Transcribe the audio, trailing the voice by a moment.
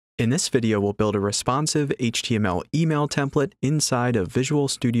In this video, we'll build a responsive HTML email template inside of Visual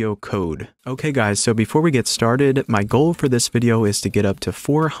Studio Code. Okay guys, so before we get started, my goal for this video is to get up to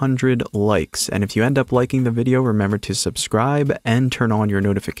 400 likes. And if you end up liking the video, remember to subscribe and turn on your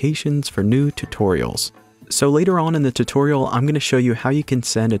notifications for new tutorials. So later on in the tutorial, I'm going to show you how you can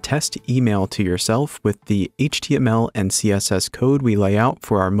send a test email to yourself with the HTML and CSS code we lay out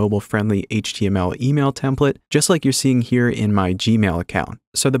for our mobile-friendly HTML email template, just like you're seeing here in my Gmail account.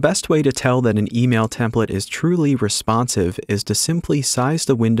 So the best way to tell that an email template is truly responsive is to simply size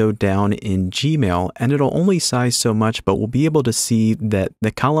the window down in Gmail, and it'll only size so much, but we'll be able to see that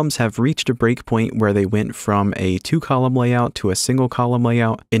the columns have reached a breakpoint where they went from a 2-column layout to a single column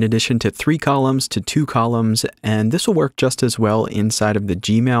layout, in addition to 3 columns to 2 columns, and this will work just as well inside of the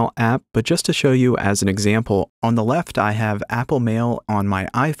Gmail app. But just to show you as an example, on the left I have Apple Mail on my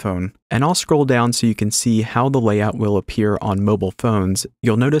iPhone, and I'll scroll down so you can see how the layout will appear on mobile phones.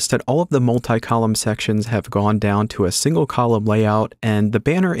 You'll notice that all of the multi-column sections have gone down to a single column layout, and the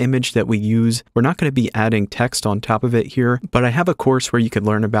banner image that we use, we're not going to be adding text on top of it here, but I have a course where you can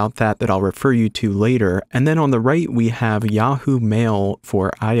learn about that I'll refer you to later. And then on the right, we have Yahoo Mail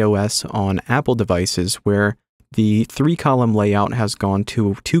for iOS on Apple devices, where the 3-column layout has gone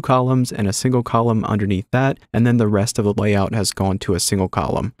to 2 columns and a single column underneath that, and then the rest of the layout has gone to a single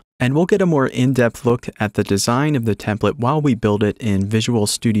column. And we'll get a more in-depth look at the design of the template while we build it in Visual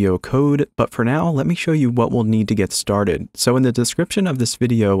Studio Code, but for now, let me show you what we'll need to get started. So in the description of this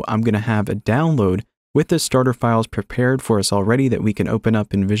video, I'm going to have a download with the starter files prepared for us already that we can open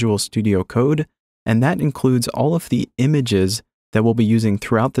up in Visual Studio Code, and that includes all of the images that we'll be using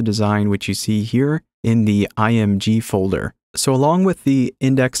throughout the design, which you see here in the IMG folder. So along with the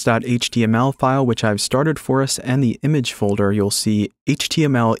index.html file, which I've started for us, and the image folder, you'll see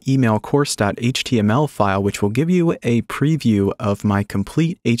HTML email course.html file, which will give you a preview of my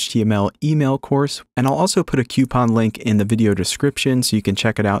complete HTML email course. And I'll also put a coupon link in the video description so you can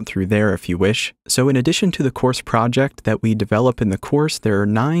check it out through there if you wish. So in addition to the course project that we develop in the course, there are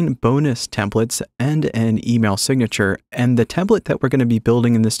 9 bonus templates and an email signature. And the template that we're going to be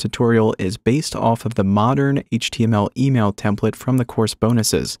building in this tutorial is based off of the modern HTML email template from the course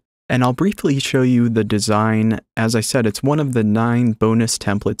bonuses. And I'll briefly show you the design. As I said, it's one of the 9 bonus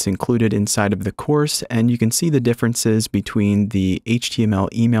templates included inside of the course, and you can see the differences between the HTML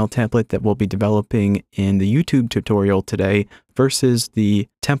email template that we'll be developing in the YouTube tutorial today versus the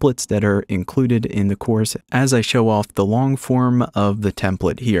templates that are included in the course as I show off the long form of the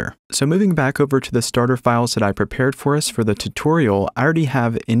template here. So moving back over to the starter files that I prepared for us for the tutorial, I already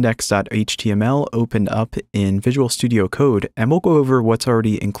have index.html opened up in Visual Studio Code, and we'll go over what's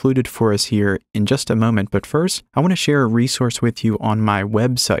already included for us here in just a moment. But first, I want to share a resource with you on my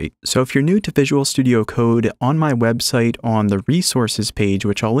website. So if you're new to Visual Studio Code, on my website on the resources page,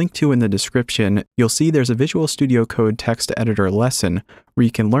 which I'll link to in the description, you'll see there's a Visual Studio Code text editor lesson where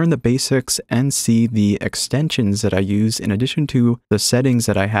you can learn the basics and see the extensions that I use in addition to the settings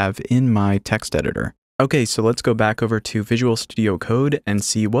that I have in my text editor. Okay, so let's go back over to Visual Studio Code and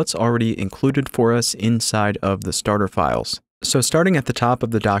see what's already included for us inside of the starter files. So starting at the top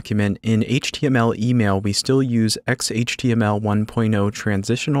of the document, in HTML email, we still use XHTML 1.0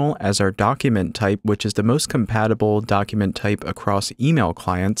 transitional as our document type, which is the most compatible document type across email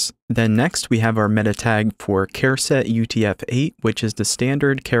clients. Then next, we have our meta tag for charset UTF-8, which is the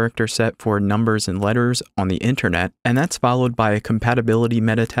standard character set for numbers and letters on the internet. And that's followed by a compatibility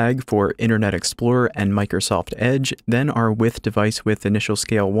meta tag for Internet Explorer and Microsoft Edge. Then our with device with initial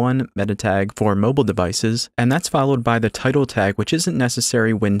scale 1 meta tag for mobile devices. And that's followed by the title tag, which isn't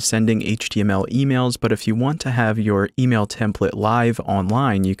necessary when sending HTML emails, but if you want to have your email template live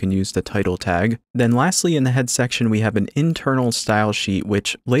online, you can use the title tag. Then lastly, in the head section, we have an internal style sheet,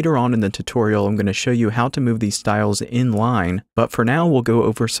 which later on in the tutorial, I'm going to show you how to move these styles in line, but for now, we'll go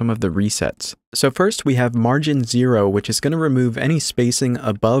over some of the resets. So first we have margin 0, which is going to remove any spacing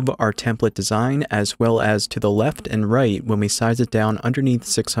above our template design as well as to the left and right when we size it down underneath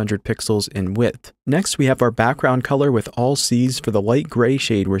 600 pixels in width. Next we have our background color with all C's for the light gray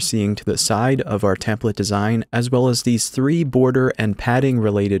shade we're seeing to the side of our template design, as well as these 3 border and padding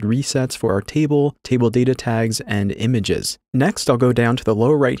related resets for our table data tags, and images. Next, I'll go down to the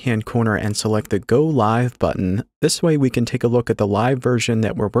lower right hand corner and select the Go Live button. This way we can take a look at the live version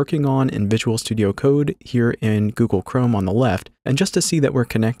that we're working on in Visual Studio Code here in Google Chrome on the left. And just to see that we're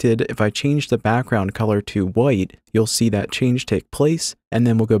connected, if I change the background color to white, you'll see that change take place, and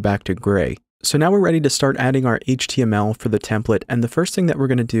then we'll go back to gray. So now we're ready to start adding our HTML for the template, and the first thing that we're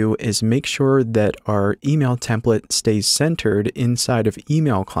going to do is make sure that our email template stays centered inside of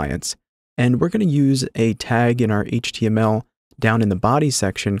email clients. And we're going to use a tag in our HTML down in the body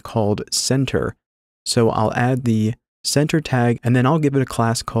section called center. So I'll add the center tag, and then I'll give it a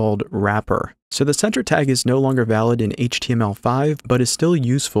class called wrapper. So the center tag is no longer valid in HTML5, but is still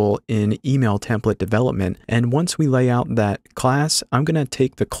useful in email template development. And once we lay out that class, I'm going to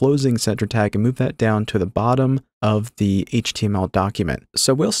take the closing center tag and move that down to the bottom of the HTML document.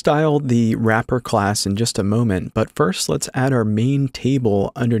 So we'll style the wrapper class in just a moment, but first let's add our main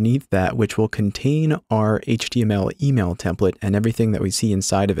table underneath that, which will contain our HTML email template and everything that we see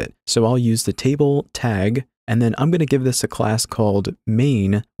inside of it. So I'll use the table tag, and then I'm going to give this a class called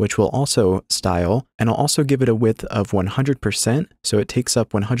main, which will also style, and I'll also give it a width of 100%, so it takes up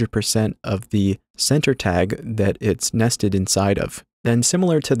 100% of the center tag that it's nested inside of. Then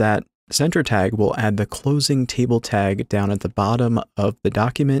similar to that center tag, we'll add the closing table tag down at the bottom of the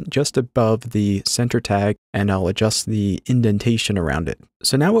document, just above the center tag, and I'll adjust the indentation around it.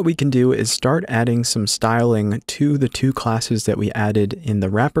 So now what we can do is start adding some styling to the two classes that we added in the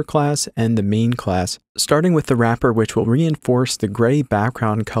wrapper class and the main class, starting with the wrapper, which will reinforce the gray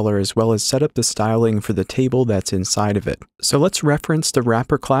background color as well as set up the styling for the table that's inside of it. So let's reference the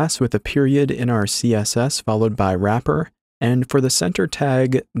wrapper class with a period in our CSS followed by wrapper. And for the center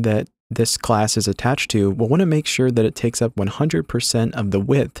tag that this class is attached to, we'll want to make sure that it takes up 100% of the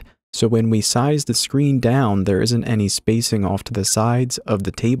width. So when we size the screen down, there isn't any spacing off to the sides of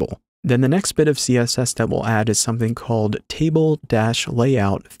the table. Then the next bit of CSS that we'll add is something called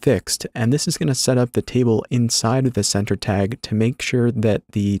table-layout fixed. And this is going to set up the table inside of the center tag to make sure that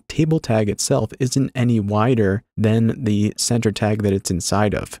the table tag itself isn't any wider than the center tag that it's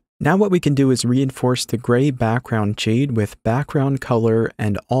inside of. Now what we can do is reinforce the gray background shade with background color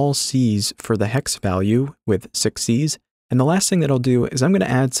and all C's for the hex value with 6 C's. And the last thing that I'll do is I'm going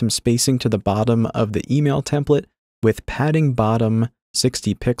to add some spacing to the bottom of the email template with padding bottom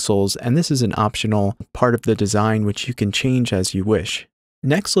 60 pixels. And this is an optional part of the design which you can change as you wish.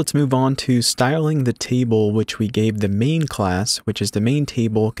 Next, let's move on to styling the table which we gave the main class, which is the main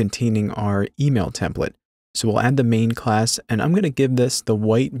table containing our email template. So we'll add the main class, and I'm going to give this the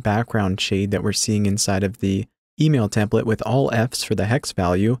white background shade that we're seeing inside of the email template with all F's for the hex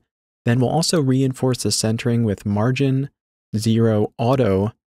value. Then we'll also reinforce the centering with margin 0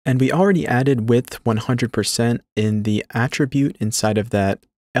 auto. And we already added width 100% in the attribute inside of that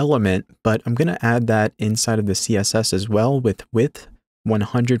element, but I'm going to add that inside of the CSS as well with width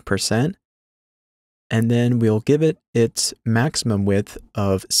 100%. And then we'll give it its maximum width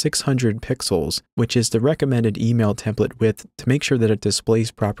of 600 pixels, which is the recommended email template width to make sure that it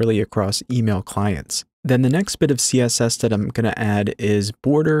displays properly across email clients. Then the next bit of CSS that I'm going to add is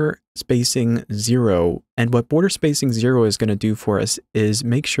border spacing 0. And what border spacing 0 is going to do for us is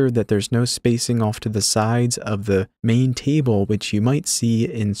make sure that there's no spacing off to the sides of the main table, which you might see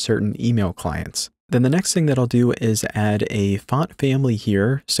in certain email clients. Then the next thing that I'll do is add a font family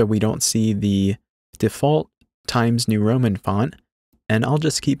here so we don't see the default Times New Roman font, and I'll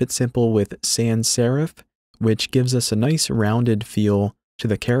just keep it simple with sans serif, which gives us a nice rounded feel to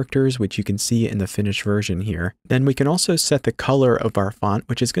the characters, which you can see in the finished version here. Then we can also set the color of our font,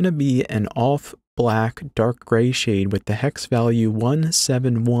 which is going to be an off black dark gray shade with the hex value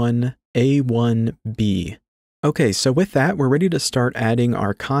 171A1B. Okay, so with that, we're ready to start adding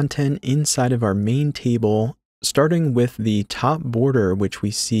our content inside of our main table, starting with the top border, which we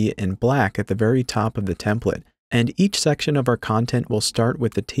see in black at the very top of the template. And each section of our content will start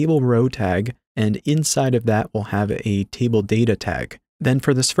with the table row tag, and inside of that we'll have a table data tag. Then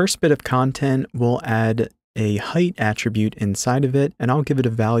for this first bit of content, we'll add a height attribute inside of it, and I'll give it a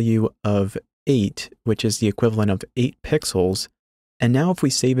value of 8, which is the equivalent of 8 pixels. And now if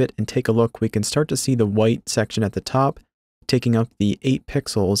we save it and take a look, we can start to see the white section at the top taking up the 8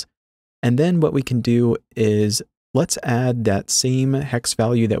 pixels. And then what we can do is let's add that same hex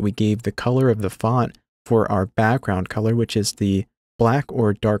value that we gave the color of the font for our background color, which is the black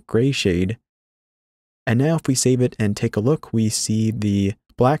or dark gray shade. And now if we save it and take a look, we see the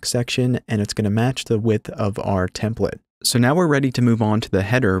black section and it's going to match the width of our template. So now we're ready to move on to the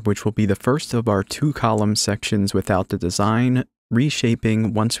header, which will be the first of our 2 column sections without the design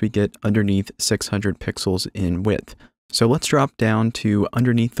reshaping once we get underneath 600 pixels in width. So let's drop down to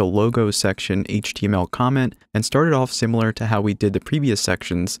underneath the logo section HTML comment and start it off similar to how we did the previous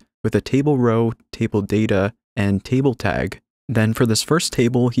sections with a table row, table data, and table tag. Then for this first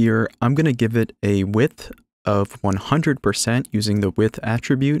table here, I'm going to give it a width of 100% using the width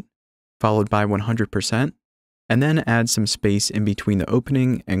attribute, followed by 100%, and then add some space in between the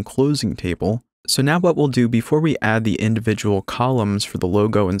opening and closing table. So now what we'll do before we add the individual columns for the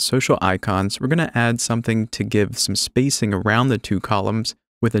logo and social icons, we're going to add something to give some spacing around the 2 columns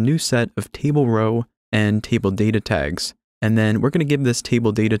with a new set of table row and table data tags. And then we're going to give this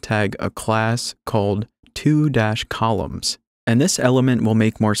table data tag a class called 2-columns. And this element will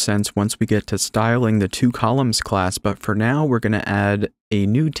make more sense once we get to styling the 2-columns class, but for now we're going to add a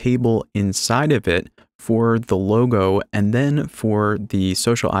new table inside of it for the logo and then for the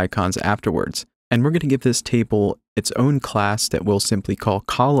social icons afterwards. And we're going to give this table its own class that we'll simply call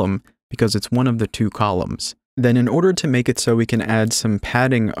column because it's one of the 2 columns. Then in order to make it so we can add some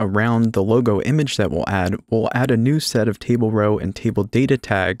padding around the logo image that we'll add a new set of table row and table data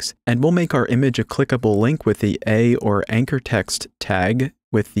tags, and we'll make our image a clickable link with the A or anchor text tag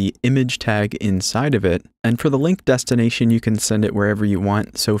with the image tag inside of it. And for the link destination, you can send it wherever you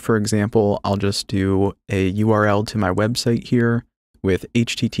want. So for example, I'll just do a URL to my website here with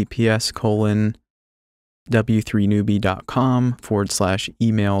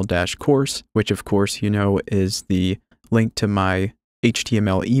https:/w3newbie.com/email-course, which of course, you know, is the link to my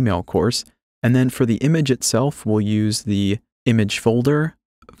HTML email course. And then for the image itself, we'll use the image folder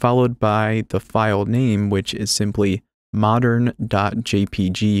followed by the file name, which is simply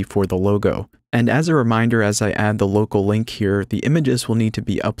modern.jpg for the logo. And as a reminder, as I add the local link here, the images will need to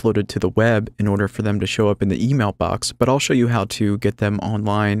be uploaded to the web in order for them to show up in the email box, but I'll show you how to get them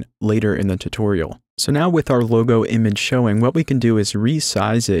online later in the tutorial. So now with our logo image showing, what we can do is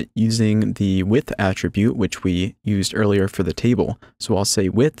resize it using the width attribute, which we used earlier for the table. So I'll say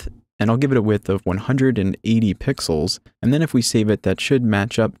width, and I'll give it a width of 180 pixels. And then if we save it, that should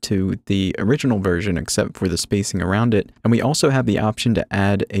match up to the original version, except for the spacing around it. And we also have the option to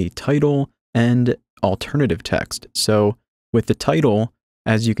add a title and alternative text. So with the title,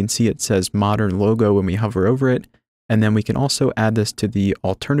 as you can see, it says modern logo when we hover over it. And then we can also add this to the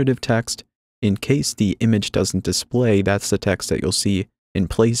alternative text. In case the image doesn't display, that's the text that you'll see in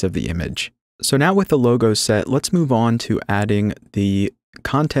place of the image. So now with the logo set, let's move on to adding the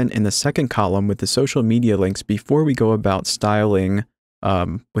content in the second column with the social media links before we go about styling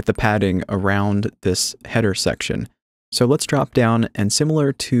with the padding around this header section. So let's drop down, and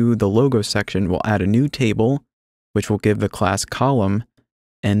similar to the logo section, we'll add a new table, which will give the class column.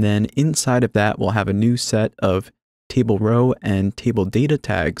 And then inside of that, we'll have a new set of table row and table data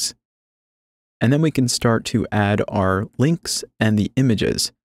tags. And then we can start to add our links and the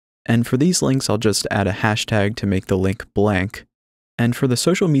images. And for these links, I'll just add a hashtag to make the link blank. And for the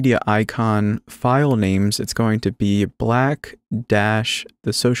social media icon file names, it's going to be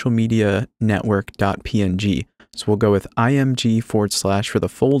black-the-social-media-network.png. So we'll go with img/ for the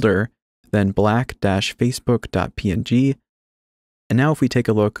folder, then black-facebook.png. And now if we take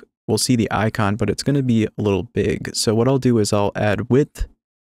a look, we'll see the icon, but it's going to be a little big. So what I'll do is I'll add width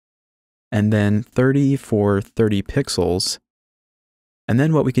and then 30 for 30 pixels. And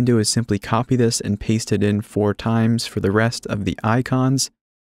then what we can do is simply copy this and paste it in 4 times for the rest of the icons.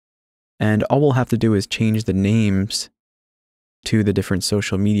 And all we'll have to do is change the names to the different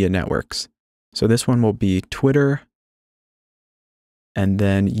social media networks. So this one will be Twitter, and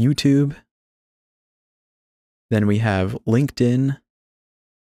then YouTube. Then we have LinkedIn,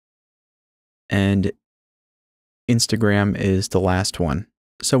 and Instagram is the last one.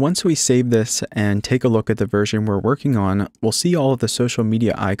 So once we save this and take a look at the version we're working on, we'll see all of the social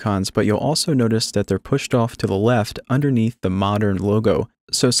media icons, but you'll also notice that they're pushed off to the left underneath the modern logo.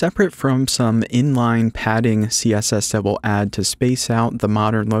 So separate from some inline padding CSS that we'll add to space out the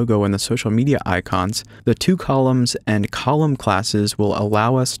modern logo and the social media icons, the 2 columns and column classes will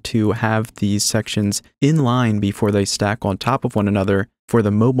allow us to have these sections in line before they stack on top of one another for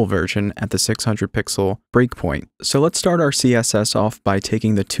the mobile version at the 600 pixel breakpoint. So let's start our CSS off by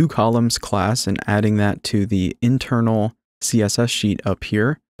taking the 2 columns class and adding that to the internal CSS sheet up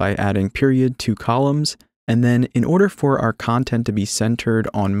here by adding period 2 columns. And then in order for our content to be centered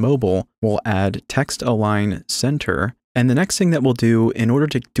on mobile, we'll add text align center. And the next thing that we'll do in order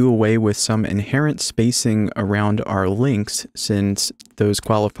to do away with some inherent spacing around our links, since those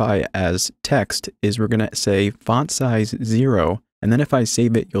qualify as text, is we're going to say font size 0. And then if I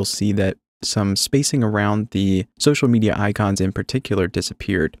save it, you'll see that some spacing around the social media icons in particular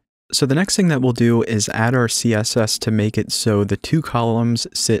disappeared. So the next thing that we'll do is add our CSS to make it so the 2 columns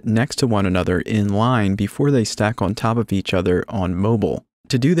sit next to one another in line before they stack on top of each other on mobile.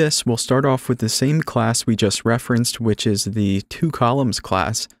 To do this, we'll start off with the same class we just referenced, which is the 2 columns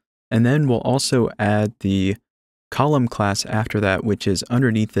class, and then we'll also add the column class after that, which is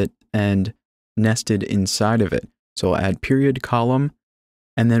underneath it and nested inside of it. So I'll add period column,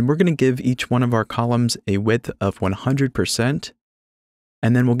 and then we're going to give each one of our columns a width of 100%.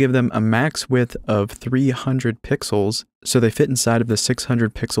 And then we'll give them a max width of 300 pixels so they fit inside of the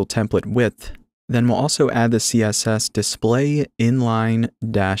 600 pixel template width. Then we'll also add the CSS display inline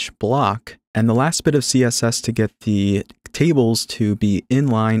dash block. And the last bit of CSS to get the tables to be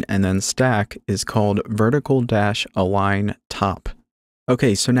inline and then stack is called vertical-align top.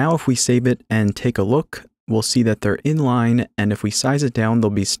 Okay, so now if we save it and take a look, we'll see that they're inline, and if we size it down, they'll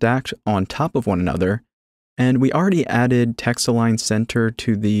be stacked on top of one another. And we already added text align center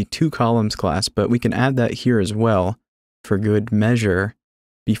to the toColumns class, but we can add that here as well for good measure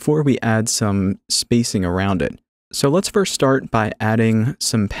before we add some spacing around it. So let's first start by adding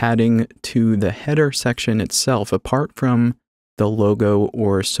some padding to the header section itself, apart from the logo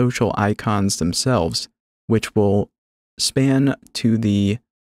or social icons themselves, which will span to the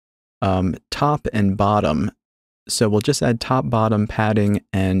top and bottom. So we'll just add top, bottom padding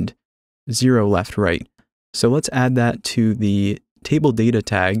and 0 left, right. So let's add that to the table data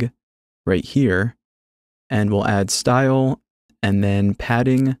tag right here, and we'll add style and then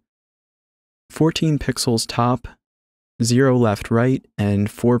padding 14 pixels top, 0 left, right, and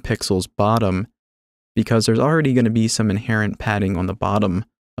 4 pixels bottom, because there's already going to be some inherent padding on the bottom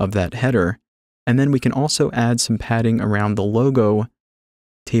of that header. And then we can also add some padding around the logo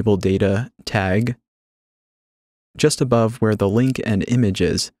table data tag just above where the link and image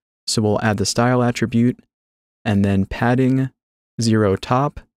is. So we'll add the style attribute and then padding 0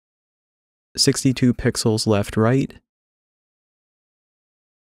 top, 62 pixels left, right,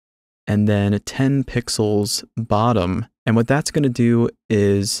 and then 10 pixels bottom. And what that's going to do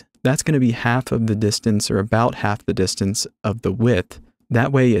is that's going to be half of the distance, or about half the distance of the width.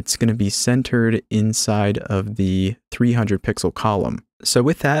 That way it's going to be centered inside of the 300 pixel column. So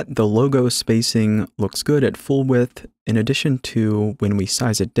with that, the logo spacing looks good at full width, in addition to when we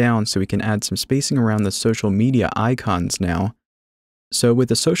size it down, so we can add some spacing around the social media icons now. So with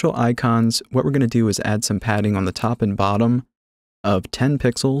the social icons, what we're going to do is add some padding on the top and bottom of 10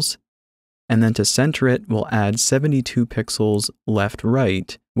 pixels. And then to center it, we'll add 72 pixels left,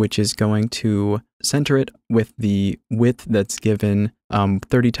 right, which is going to center it with the width that's given.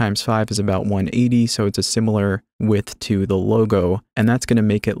 30 times 5 is about 180, so it's a similar width to the logo. And that's going to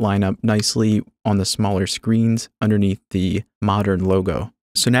make it line up nicely on the smaller screens underneath the modern logo.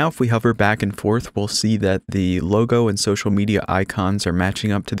 So now if we hover back and forth, we'll see that the logo and social media icons are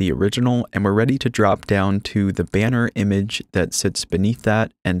matching up to the original, and we're ready to drop down to the banner image that sits beneath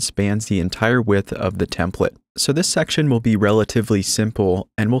that and spans the entire width of the template. So this section will be relatively simple,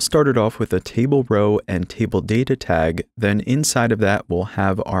 and we'll start it off with a table row and table data tag. Then inside of that, we'll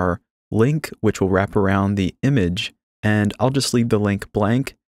have our link, which will wrap around the image, and I'll just leave the link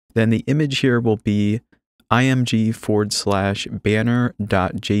blank. Then the image here will be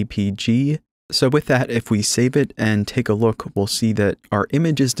img/banner.jpg. So with that, if we save it and take a look, we'll see that our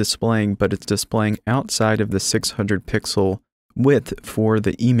image is displaying, but it's displaying outside of the 600 pixel width for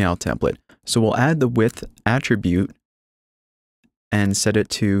the email template. So we'll add the width attribute and set it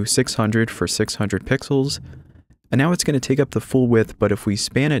to 600 for 600 pixels. And now it's going to take up the full width, but if we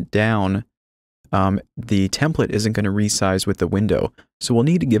span it down, the template isn't going to resize with the window. So we'll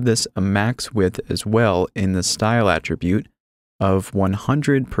need to give this a max width as well in the style attribute of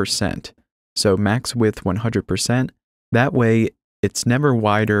 100%. So max width 100%. That way it's never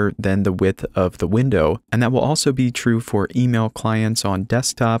wider than the width of the window. And that will also be true for email clients on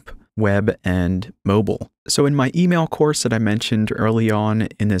desktop, web, and mobile. So in my email course that I mentioned early on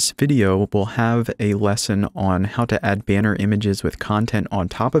in this video, we'll have a lesson on how to add banner images with content on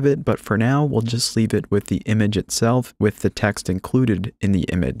top of it, but for now, we'll just leave it with the image itself with the text included in the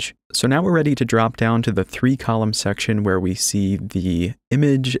image. So now we're ready to drop down to the 3-column section where we see the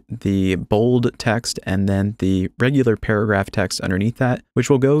image, the bold text, and then the regular paragraph text underneath that,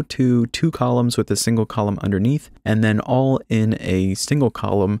 which will go to 2 columns with a single column underneath, and then all in a single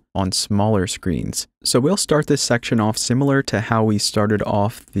column on smaller screens. So we'll start this section off similar to how we started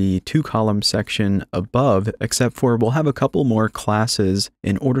off the 2-column section above, except for we'll have a couple more classes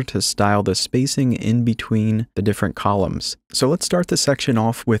in order to style the spacing in between the different columns. So let's start the section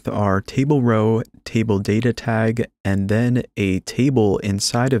off with our table row, table data tag, and then a table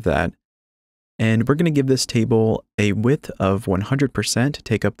inside of that. And we're going to give this table a width of 100% to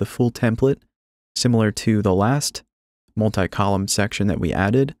take up the full template, similar to the last multi-column section that we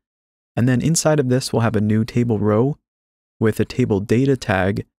added. And then inside of this, we'll have a new table row with a table data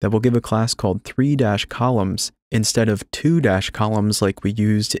tag that will give a class called 3-columns instead of 2-columns like we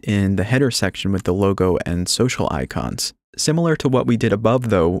used in the header section with the logo and social icons. Similar to what we did above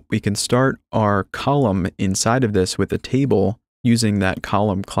though, we can start our column inside of this with a table using that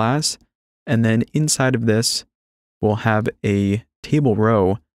column class. And then inside of this, we'll have a table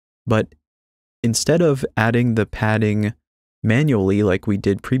row, but instead of adding the padding manually like we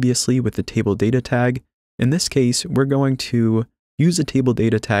did previously with the table data tag, in this case, we're going to use a table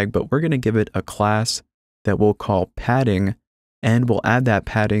data tag, but we're going to give it a class that we'll call padding, and we'll add that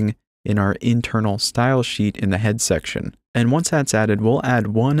padding in our internal style sheet in the head section. And once that's added, we'll add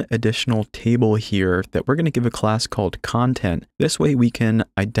one additional table here that we're going to give a class called content. This way we can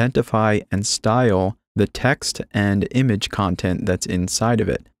identify and style the text and image content that's inside of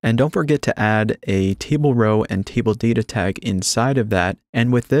it. And don't forget to add a table row and table data tag inside of that.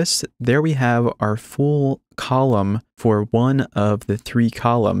 And with this, there we have our full column for one of the 3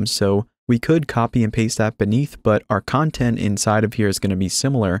 columns. So we could copy and paste that beneath, but our content inside of here is going to be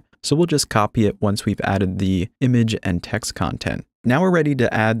similar. So we'll just copy it once we've added the image and text content. Now we're ready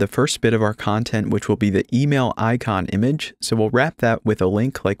to add the first bit of our content, which will be the email icon image. So we'll wrap that with a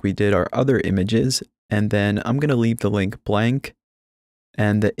link like we did our other images. And then I'm going to leave the link blank.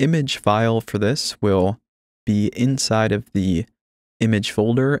 And the image file for this will be inside of the image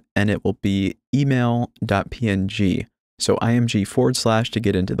folder, and it will be email.png. So img / to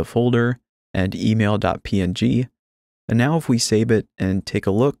get into the folder and email.png. And now if we save it and take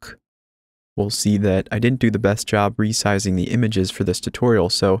a look, we'll see that I didn't do the best job resizing the images for this tutorial.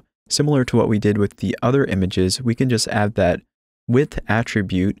 So similar to what we did with the other images, we can just add that width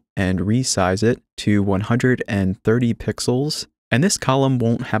attribute and resize it to 130 pixels. And this column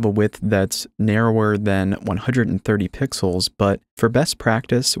won't have a width that's narrower than 130 pixels, but for best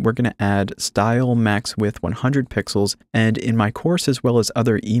practice, we're going to add style max width 100 pixels. And in my course, as well as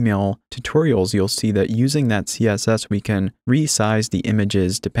other email tutorials, you'll see that using that CSS, we can resize the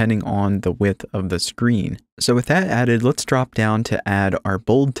images depending on the width of the screen. So with that added, let's drop down to add our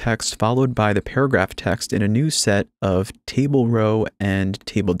bold text followed by the paragraph text in a new set of table row and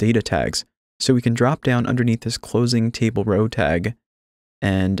table data tags. So we can drop down underneath this closing table row tag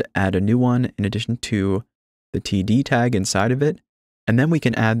and add a new one in addition to the TD tag inside of it. And then we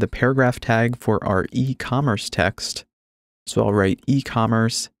can add the paragraph tag for our e-commerce text. So I'll write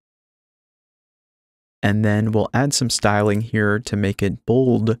e-commerce, and then we'll add some styling here to make it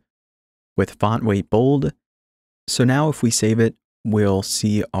bold with font weight bold. So now if we save it, we'll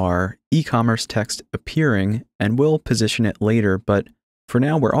see our e-commerce text appearing, and we'll position it later, but for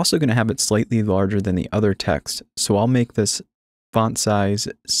now, we're also going to have it slightly larger than the other text. So I'll make this font size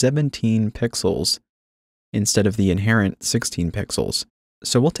 17 pixels instead of the inherent 16 pixels.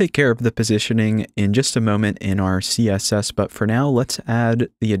 So we'll take care of the positioning in just a moment in our CSS, but for now, let's add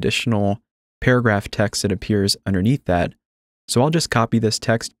the additional paragraph text that appears underneath that. So I'll just copy this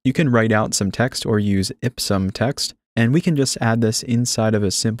text. You can write out some text or use ipsum text, and we can just add this inside of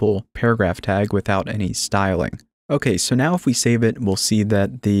a simple paragraph tag without any styling. Okay, so now if we save it, we'll see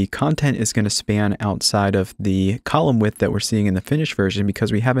that the content is going to span outside of the column width that we're seeing in the finished version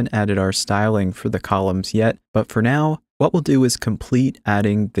because we haven't added our styling for the columns yet. But for now, what we'll do is complete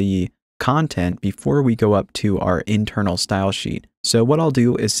adding the content before we go up to our internal style sheet. So what I'll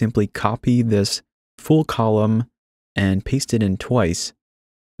do is simply copy this full column and paste it in twice.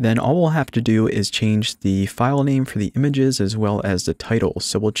 Then all we'll have to do is change the file name for the images as well as the title.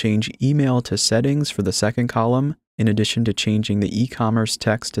 So we'll change email to settings for the second column, in addition to changing the e-commerce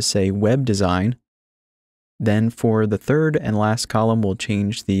text to say web design. Then for the third and last column, we'll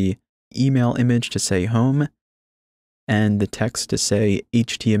change the email image to say home and the text to say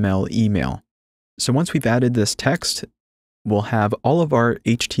HTML email. So once we've added this text, we'll have all of our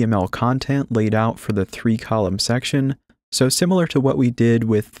HTML content laid out for the 3-column section. So similar to what we did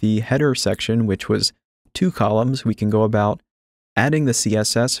with the header section, which was 2 columns, we can go about adding the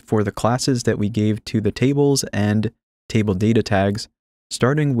CSS for the classes that we gave to the tables and table data tags,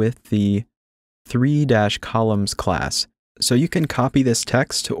 starting with the 3-columns class. So you can copy this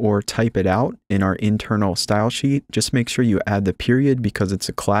text or type it out in our internal style sheet. Just make sure you add the period because it's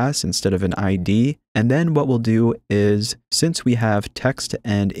a class instead of an ID. And then what we'll do is, since we have text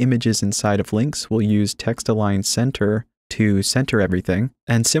and images inside of links, we'll use text align center to center everything.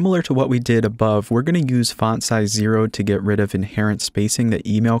 And similar to what we did above, we're going to use font size 0 to get rid of inherent spacing that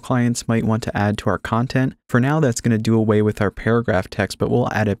email clients might want to add to our content. For now, that's going to do away with our paragraph text, but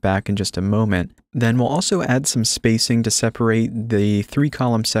we'll add it back in just a moment. Then we'll also add some spacing to separate the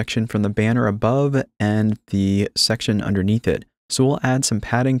 3-column section from the banner above and the section underneath it. So we'll add some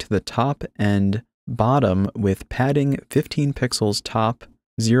padding to the top and bottom with padding 15 pixels top,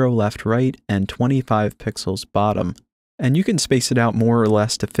 0 left right, and 25 pixels bottom. And you can space it out more or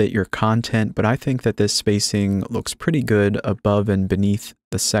less to fit your content, but I think that this spacing looks pretty good above and beneath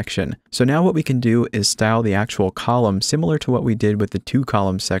the section. So now what we can do is style the actual column similar to what we did with the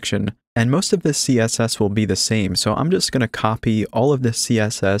 2-column section. And most of this CSS will be the same. So I'm just going to copy all of this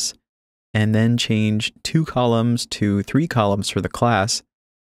CSS and then change 2 columns to 3 columns for the class.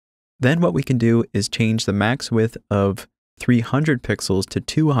 Then what we can do is change the max width of 300 pixels to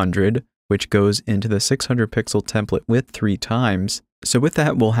 200, which goes into the 600 pixel template width 3 times. So with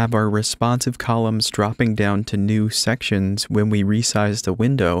that, we'll have our responsive columns dropping down to new sections when we resize the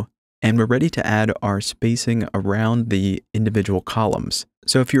window, and we're ready to add our spacing around the individual columns.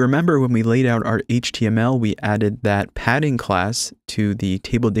 So if you remember when we laid out our HTML, we added that padding class to the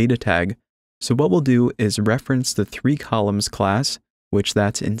table data tag. So what we'll do is reference the 3 columns class, which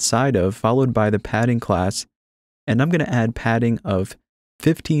that's inside of, followed by the padding class. And I'm going to add padding of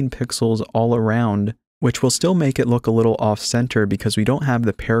 15 pixels all around, which will still make it look a little off-center because we don't have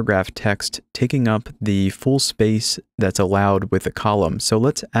the paragraph text taking up the full space that's allowed with the column. So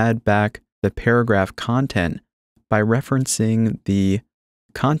let's add back the paragraph content by referencing the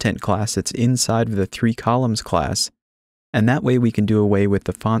content class that's inside of the 3 columns class. And that way we can do away with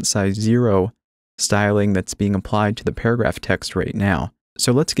the font size 0 styling that's being applied to the paragraph text right now.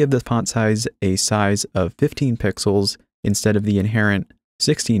 So let's give the font size a size of 15 pixels instead of the inherent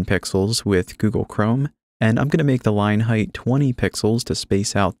 16 pixels with Google Chrome. And I'm going to make the line height 20 pixels to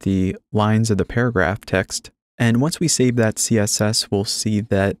space out the lines of the paragraph text. And once we save that CSS, we'll see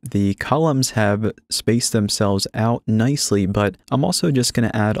that the columns have spaced themselves out nicely, but I'm also just going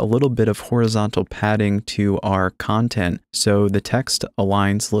to add a little bit of horizontal padding to our content so the text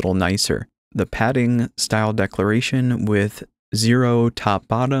aligns a little nicer. The padding style declaration with 0 top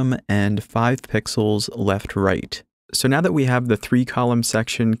bottom and 5 pixels left right. So now that we have the 3 column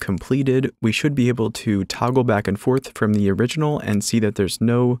section completed, we should be able to toggle back and forth from the original and see that there's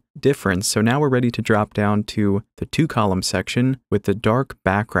no difference. So now we're ready to drop down to the 2 column section with the dark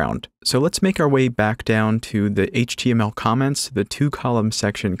background. So let's make our way back down to the HTML comments, the 2 column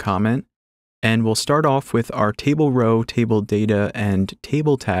section comment. And we'll start off with our table row, table data, and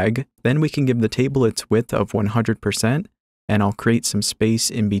table tag. Then we can give the table its width of 100%. And I'll create some space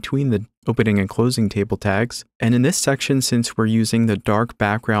in between the opening and closing table tags. And in this section, since we're using the dark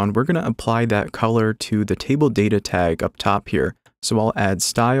background, we're going to apply that color to the table data tag up top here. So I'll add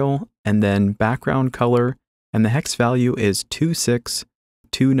style and then background color, and the hex value is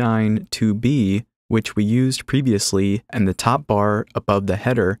 26292B, which we used previously, and the top bar above the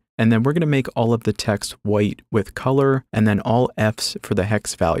header. And then we're going to make all of the text white with color and then all Fs for the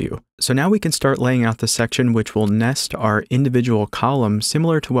hex value. So now we can start laying out the section which will nest our individual columns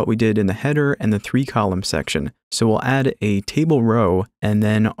similar to what we did in the header and the 3 column section. So we'll add a table row, and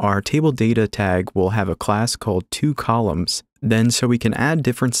then our table data tag will have a class called 2 columns. Then so we can add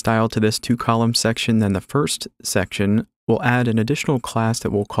different style to this 2 column section than the first section, we'll add an additional class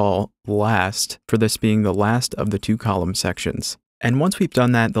that we'll call last, for this being the last of the 2 column sections. And once we've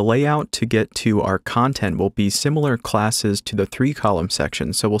done that, the layout to get to our content will be similar classes to the 3 column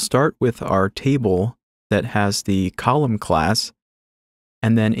section. So we'll start with our table that has the column class,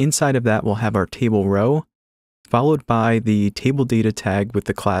 and then inside of that we'll have our table row, followed by the table data tag with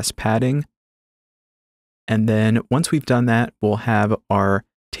the class padding. And then once we've done that, we'll have our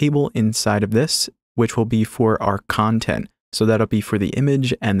table inside of this, which will be for our content. So that'll be for the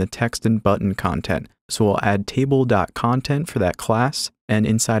image and the text and button content. So we'll add table.content for that class, and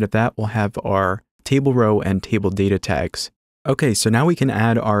inside of that we'll have our table row and table data tags. Okay, so now we can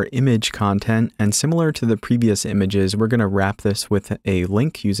add our image content, and similar to the previous images, we're going to wrap this with a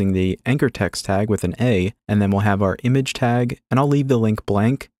link using the anchor text tag with an A, and then we'll have our image tag, and I'll leave the link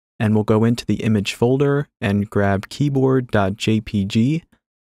blank, and we'll go into the image folder and grab keyboard.jpg.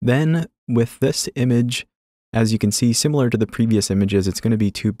 Then with this image, as you can see, similar to the previous images, it's going to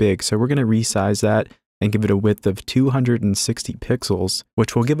be too big. So we're going to resize that and give it a width of 260 pixels,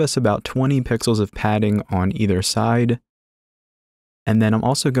 which will give us about 20 pixels of padding on either side. And then I'm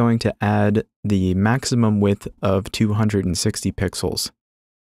also going to add the maximum width of 260 pixels.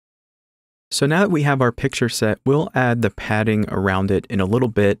 So now that we have our picture set, we'll add the padding around it in a little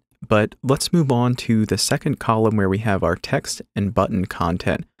bit, but let's move on to the second column where we have our text and button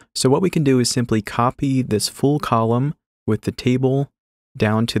content. So what we can do is simply copy this full column with the table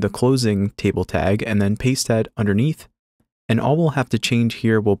down to the closing table tag and then paste that underneath. And all we'll have to change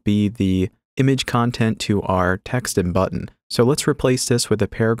here will be the image content to our text and button. So let's replace this with a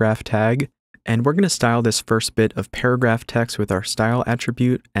paragraph tag. And we're going to style this first bit of paragraph text with our style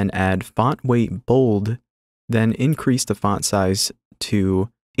attribute and add font weight bold, then increase the font size to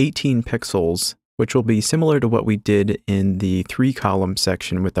 18 pixels, which will be similar to what we did in the 3 column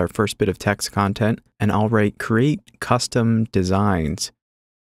section with our first bit of text content. And I'll write create custom designs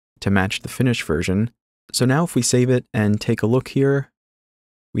to match the finished version. So now if we save it and take a look here,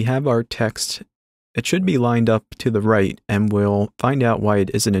 we have our text. It should be lined up to the right, and we'll find out why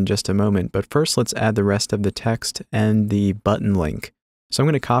it isn't in just a moment. But first, let's add the rest of the text and the button link. So I'm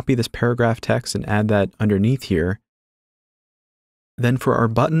going to copy this paragraph text and add that underneath here. Then for our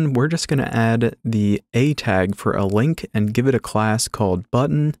button, we're just going to add the A tag for a link and give it a class called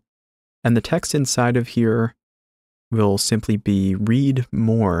button. And the text inside of here will simply be read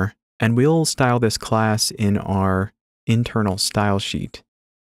more. And we'll style this class in our internal style sheet.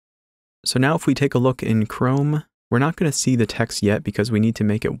 So now if we take a look in Chrome, we're not going to see the text yet because we need to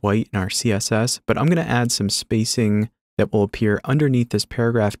make it white in our CSS, but I'm going to add some spacing that will appear underneath this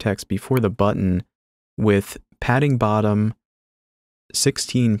paragraph text before the button with padding bottom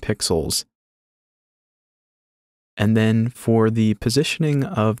 16 pixels. And then for the positioning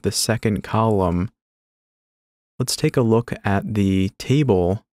of the second column, let's take a look at the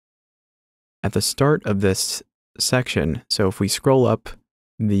table at the start of this section. So if we scroll up,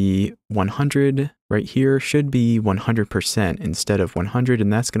 the 100 right here should be 100% instead of 100,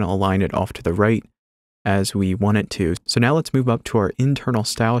 and that's going to align it off to the right as we want it to. So now let's move up to our internal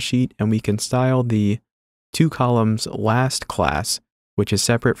style sheet, and we can style the 2 columns last class, which is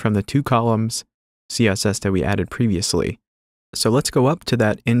separate from the 2 columns CSS that we added previously. So let's go up to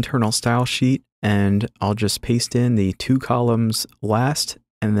that internal style sheet, and I'll just paste in the 2 columns last,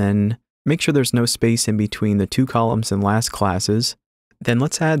 and then make sure there's no space in between the 2 columns and last classes. Then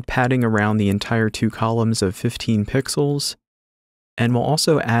let's add padding around the entire 2 columns of 15 pixels. And we'll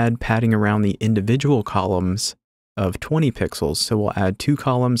also add padding around the individual columns of 20 pixels. So we'll add 2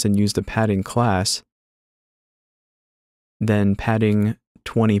 columns and use the padding class. Then padding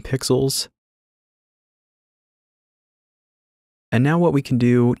 20 pixels. And now what we can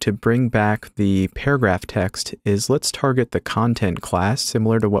do to bring back the paragraph text is let's target the content class,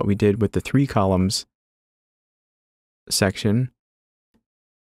 similar to what we did with the 3 columns section.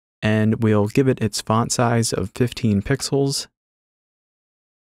 And we'll give it its font size of 15 pixels.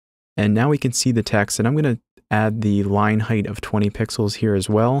 And now we can see the text, and I'm going to add the line height of 20 pixels here as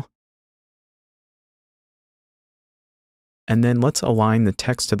well. And then let's align the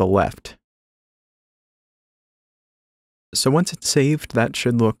text to the left. So once it's saved, that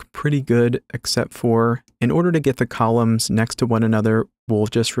should look pretty good, except for in order to get the columns next to one another, we'll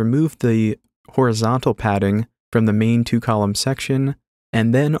just remove the horizontal padding from the main 2 column section.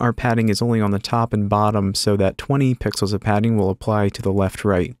 And then our padding is only on the top and bottom, so that 20 pixels of padding will apply to the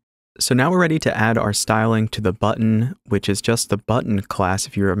left-right. So now we're ready to add our styling to the button, which is just the button class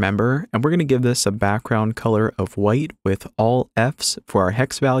if you remember. And we're going to give this a background color of white with all Fs for our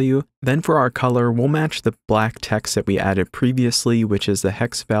hex value. Then for our color, we'll match the black text that we added previously, which is the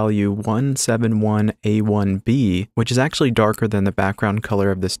hex value 171A1B, which is actually darker than the background color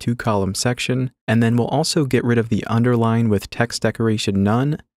of this 2 column section. And then we'll also get rid of the underline with text decoration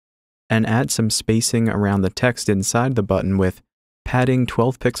none and add some spacing around the text inside the button with padding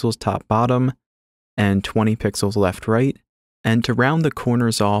 12 pixels top bottom and 20 pixels left right. And to round the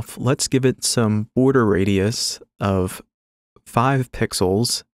corners off, let's give it some border radius of 5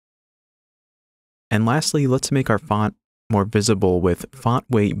 pixels. And lastly, let's make our font more visible with font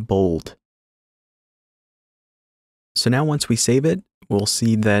weight bold. So now once we save it, we'll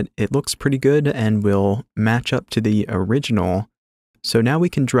see that it looks pretty good and will match up to the original. So now we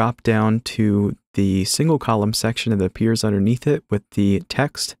can drop down to the single column section that appears underneath it with the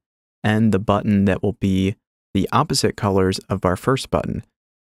text and the button that will be the opposite colors of our first button.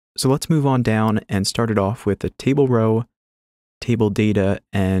 So let's move on down and start it off with the table row, table data,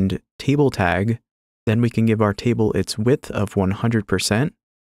 and table tag. Then we can give our table its width of 100%.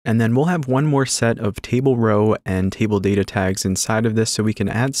 And then we'll have one more set of table row and table data tags inside of this so we can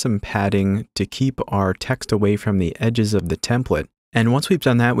add some padding to keep our text away from the edges of the template. And once we've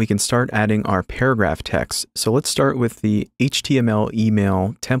done that, we can start adding our paragraph text. So let's start with the HTML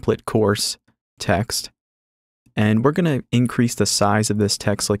email template course text. And we're going to increase the size of this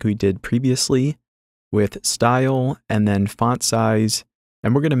text like we did previously with style and then font size.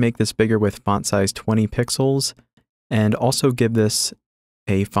 And we're going to make this bigger with font size 20 pixels and also give this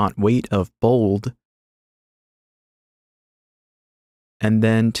a font weight of bold. And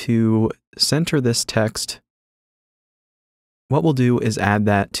then to center this text, what we'll do is add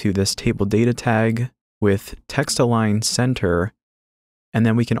that to this table data tag with text align center. And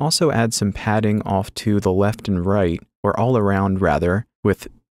then we can also add some padding off to the left and right, or all around rather, with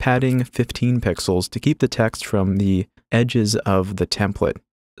padding 15 pixels to keep the text from the edges of the template.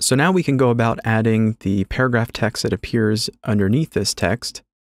 So now we can go about adding the paragraph text that appears underneath this text.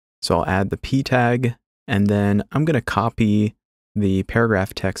 So I'll add the P tag, and then I'm going to copy the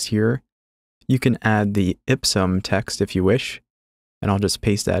paragraph text here. You can add the ipsum text if you wish, and I'll just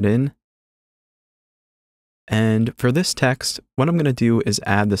paste that in. And for this text, what I'm going to do is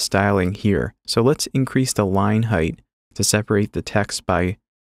add the styling here. So let's increase the line height to separate the text by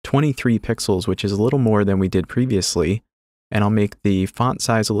 23 pixels, which is a little more than we did previously. and I'll make the font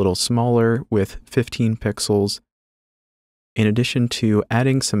size a little smaller with 15 pixels, in addition to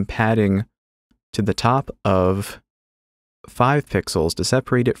adding some padding to the top of 5 pixels to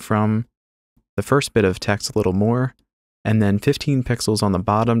separate it from the first bit of text a little more, and then 15 pixels on the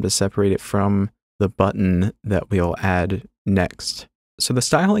bottom to separate it from the button that we'll add next. So the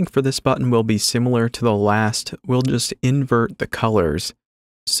styling for this button will be similar to the last. We'll just invert the colors.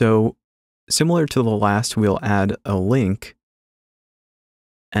 So similar to the last, we'll add a link,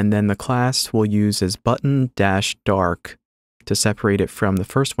 and then the class we'll use as button-dark to separate it from the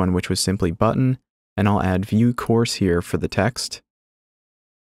first one, which was simply button, and I'll add view course here for the text.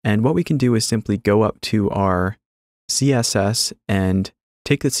 And what we can do is simply go up to our CSS and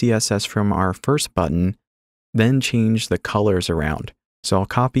take the CSS from our first button, then change the colors around. So I'll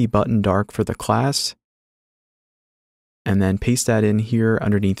copy button dark for the class, and then paste that in here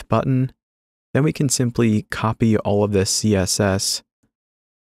underneath button. Then we can simply copy all of this CSS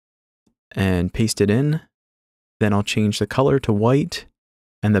and paste it in. Then I'll change the color to white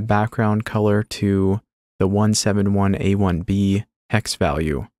and the background color to the 171A1B hex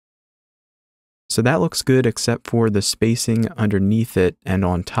value. So that looks good except for the spacing underneath it and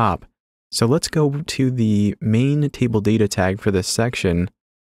on top. So let's go to the main table data tag for this section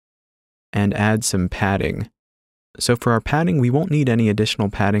and add some padding. So for our padding, we won't need any additional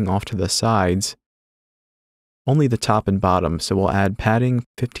padding off to the sides, only the top and bottom. So we'll add padding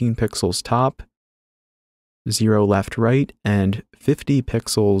 15 pixels top, 0 left right, and 50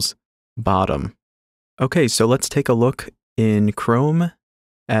 pixels bottom. Okay, so let's take a look in Chrome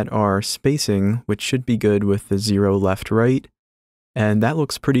at our spacing, which should be good with the 0 left right. And that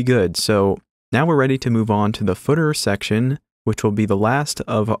looks pretty good. So now we're ready to move on to the footer section, which will be the last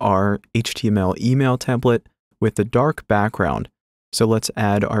of our HTML email template with the dark background. So let's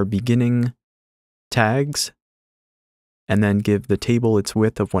add our beginning tags and then give the table its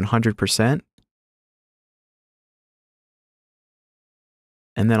width of 100%.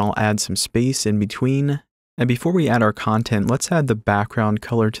 And then I'll add some space in between. And before we add our content, let's add the background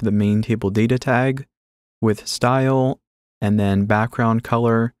color to the main table data tag with style, and then background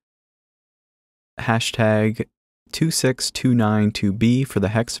color, hashtag 26292B for the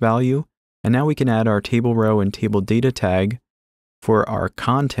hex value. And now we can add our table row and table data tag for our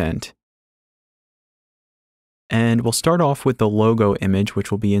content. And we'll start off with the logo image,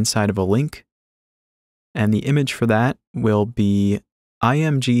 which will be inside of a link. And the image for that will be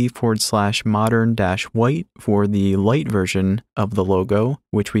img/modern-white for the light version of the logo,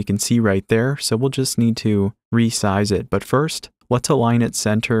 which we can see right there. So we'll just need to resize it. But first, let's align it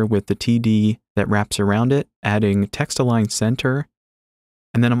center with the TD that wraps around it, adding text align center.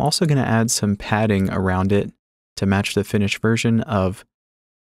 And then I'm also going to add some padding around it to match the finished version of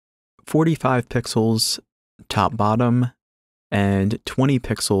 45 pixels top bottom and 20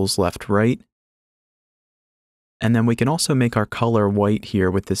 pixels left right. And then we can also make our color white here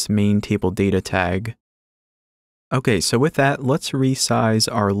with this main table data tag. Okay, so with that, let's resize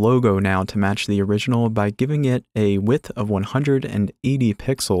our logo now to match the original by giving it a width of 180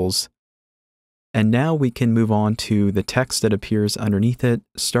 pixels. And now we can move on to the text that appears underneath it,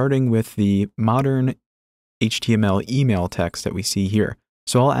 starting with the modern HTML email text that we see here.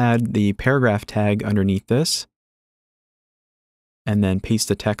 So I'll add the paragraph tag underneath this, and then paste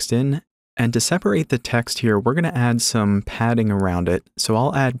the text in. And to separate the text here, we're going to add some padding around it. So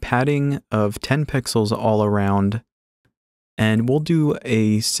I'll add padding of 10 pixels all around, and we'll do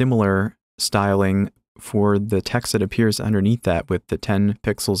a similar styling for the text that appears underneath that with the 10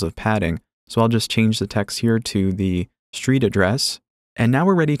 pixels of padding. So I'll just change the text here to the street address. And now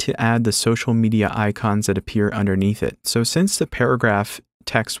we're ready to add the social media icons that appear underneath it. So since the paragraph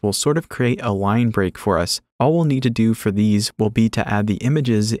text will sort of create a line break for us, all we'll need to do for these will be to add the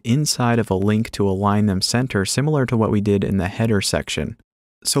images inside of a link to align them center, similar to what we did in the header section.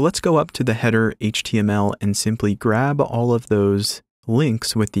 So let's go up to the header HTML and simply grab all of those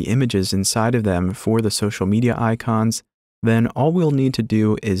links with the images inside of them for the social media icons. Then all we'll need to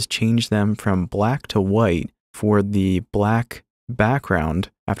do is change them from black to white for the black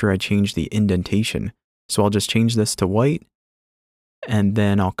background after I change the indentation. So I'll just change this to white, and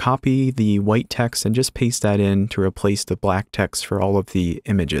then I'll copy the white text and just paste that in to replace the black text for all of the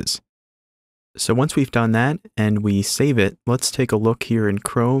images. So once we've done that and we save it, let's take a look here in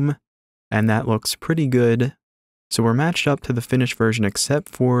Chrome, and that looks pretty good. So we're matched up to the finished version except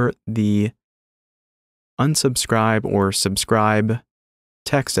for the unsubscribe or subscribe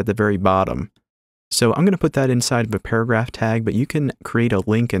text at the very bottom. So I'm going to put that inside of a paragraph tag, but you can create a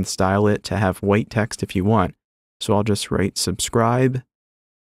link and style it to have white text if you want. So I'll just write subscribe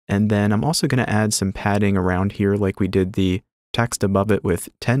And then I'm also going to add some padding around here like we did the text above it with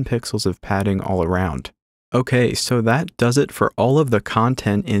 10 pixels of padding all around. Okay, so that does it for all of the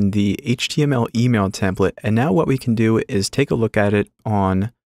content in the HTML email template. And now what we can do is take a look at it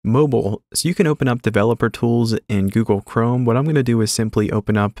on mobile. So you can open up developer tools in Google Chrome. What I'm going to do is simply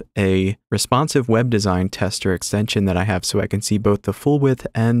open up a responsive web design tester extension that I have so I can see both the full width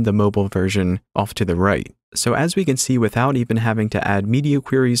and the mobile version off to the right. So as we can see, without even having to add media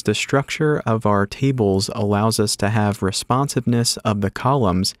queries, the structure of our tables allows us to have responsiveness of the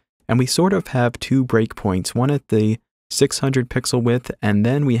columns. And we sort of have two breakpoints, one at the 600 pixel width, and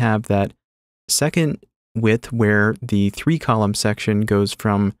then we have that second width where the 3-column section goes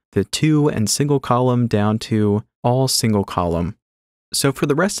from the 2 and single column down to all single column. So for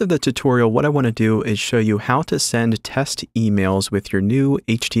the rest of the tutorial, what I want to do is show you how to send test emails with your new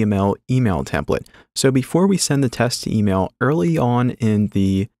HTML email template. So before we send the test email, early on in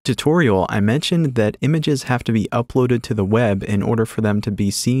the tutorial, I mentioned that images have to be uploaded to the web in order for them to be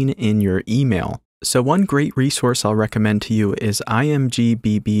seen in your email. So one great resource I'll recommend to you is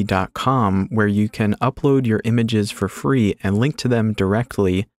imgbb.com, where you can upload your images for free and link to them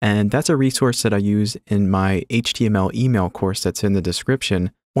directly. And that's a resource that I use in my HTML email course that's in the description.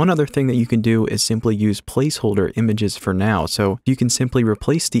 One other thing that you can do is simply use placeholder images for now. So you can simply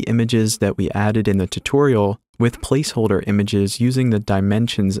replace the images that we added in the tutorial with placeholder images using the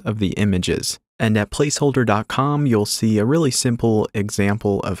dimensions of the images. And at placeholder.com, you'll see a really simple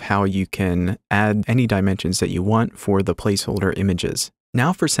example of how you can add any dimensions that you want for the placeholder images.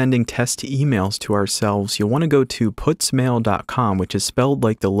 Now for sending test emails to ourselves, you'll want to go to putsmail.com, which is spelled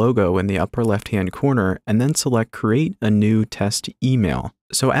like the logo in the upper left-hand corner, and then select Create a New Test Email.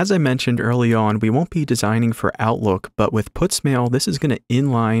 So as I mentioned early on, we won't be designing for Outlook, but with Putsmail, this is going to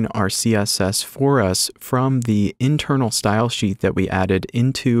inline our CSS for us from the internal style sheet that we added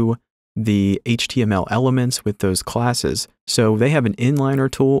into the HTML elements with those classes. So they have an inliner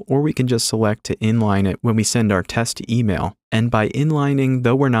tool, or we can just select to inline it when we send our test email. And by inlining,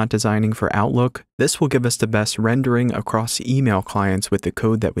 though we're not designing for Outlook, this will give us the best rendering across email clients with the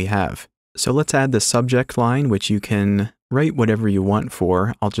code that we have. So let's add the subject line, which you can write whatever you want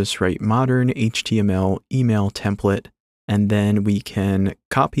for. I'll just write modern HTML email template, and then we can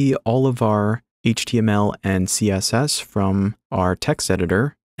copy all of our HTML and CSS from our text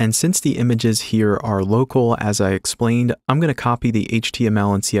editor. And since the images here are local, as I explained, I'm going to copy the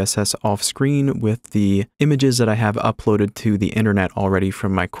HTML and CSS off screen with the images that I have uploaded to the internet already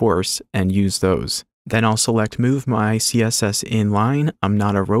from my course and use those. Then I'll select Move My CSS Inline. I'm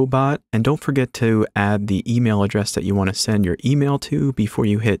not a robot. And don't forget to add the email address that you want to send your email to before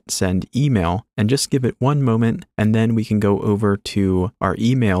you hit Send Email. And just give it one moment, and then we can go over to our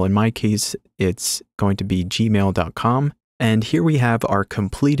email. In my case, it's going to be gmail.com. And here we have our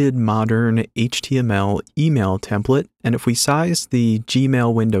completed modern HTML email template. And if we size the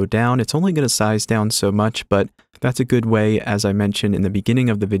Gmail window down, it's only going to size down so much, but that's a good way, as I mentioned in the beginning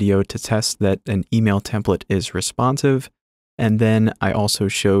of the video, to test that an email template is responsive. And then I also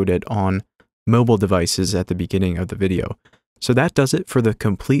showed it on mobile devices at the beginning of the video. So that does it for the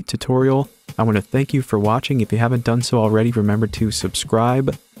complete tutorial. I want to thank you for watching. If you haven't done so already, remember to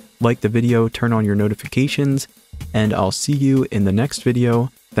subscribe, like the video, turn on your notifications, and I'll see you in the next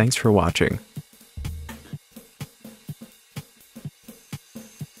video. Thanks for watching.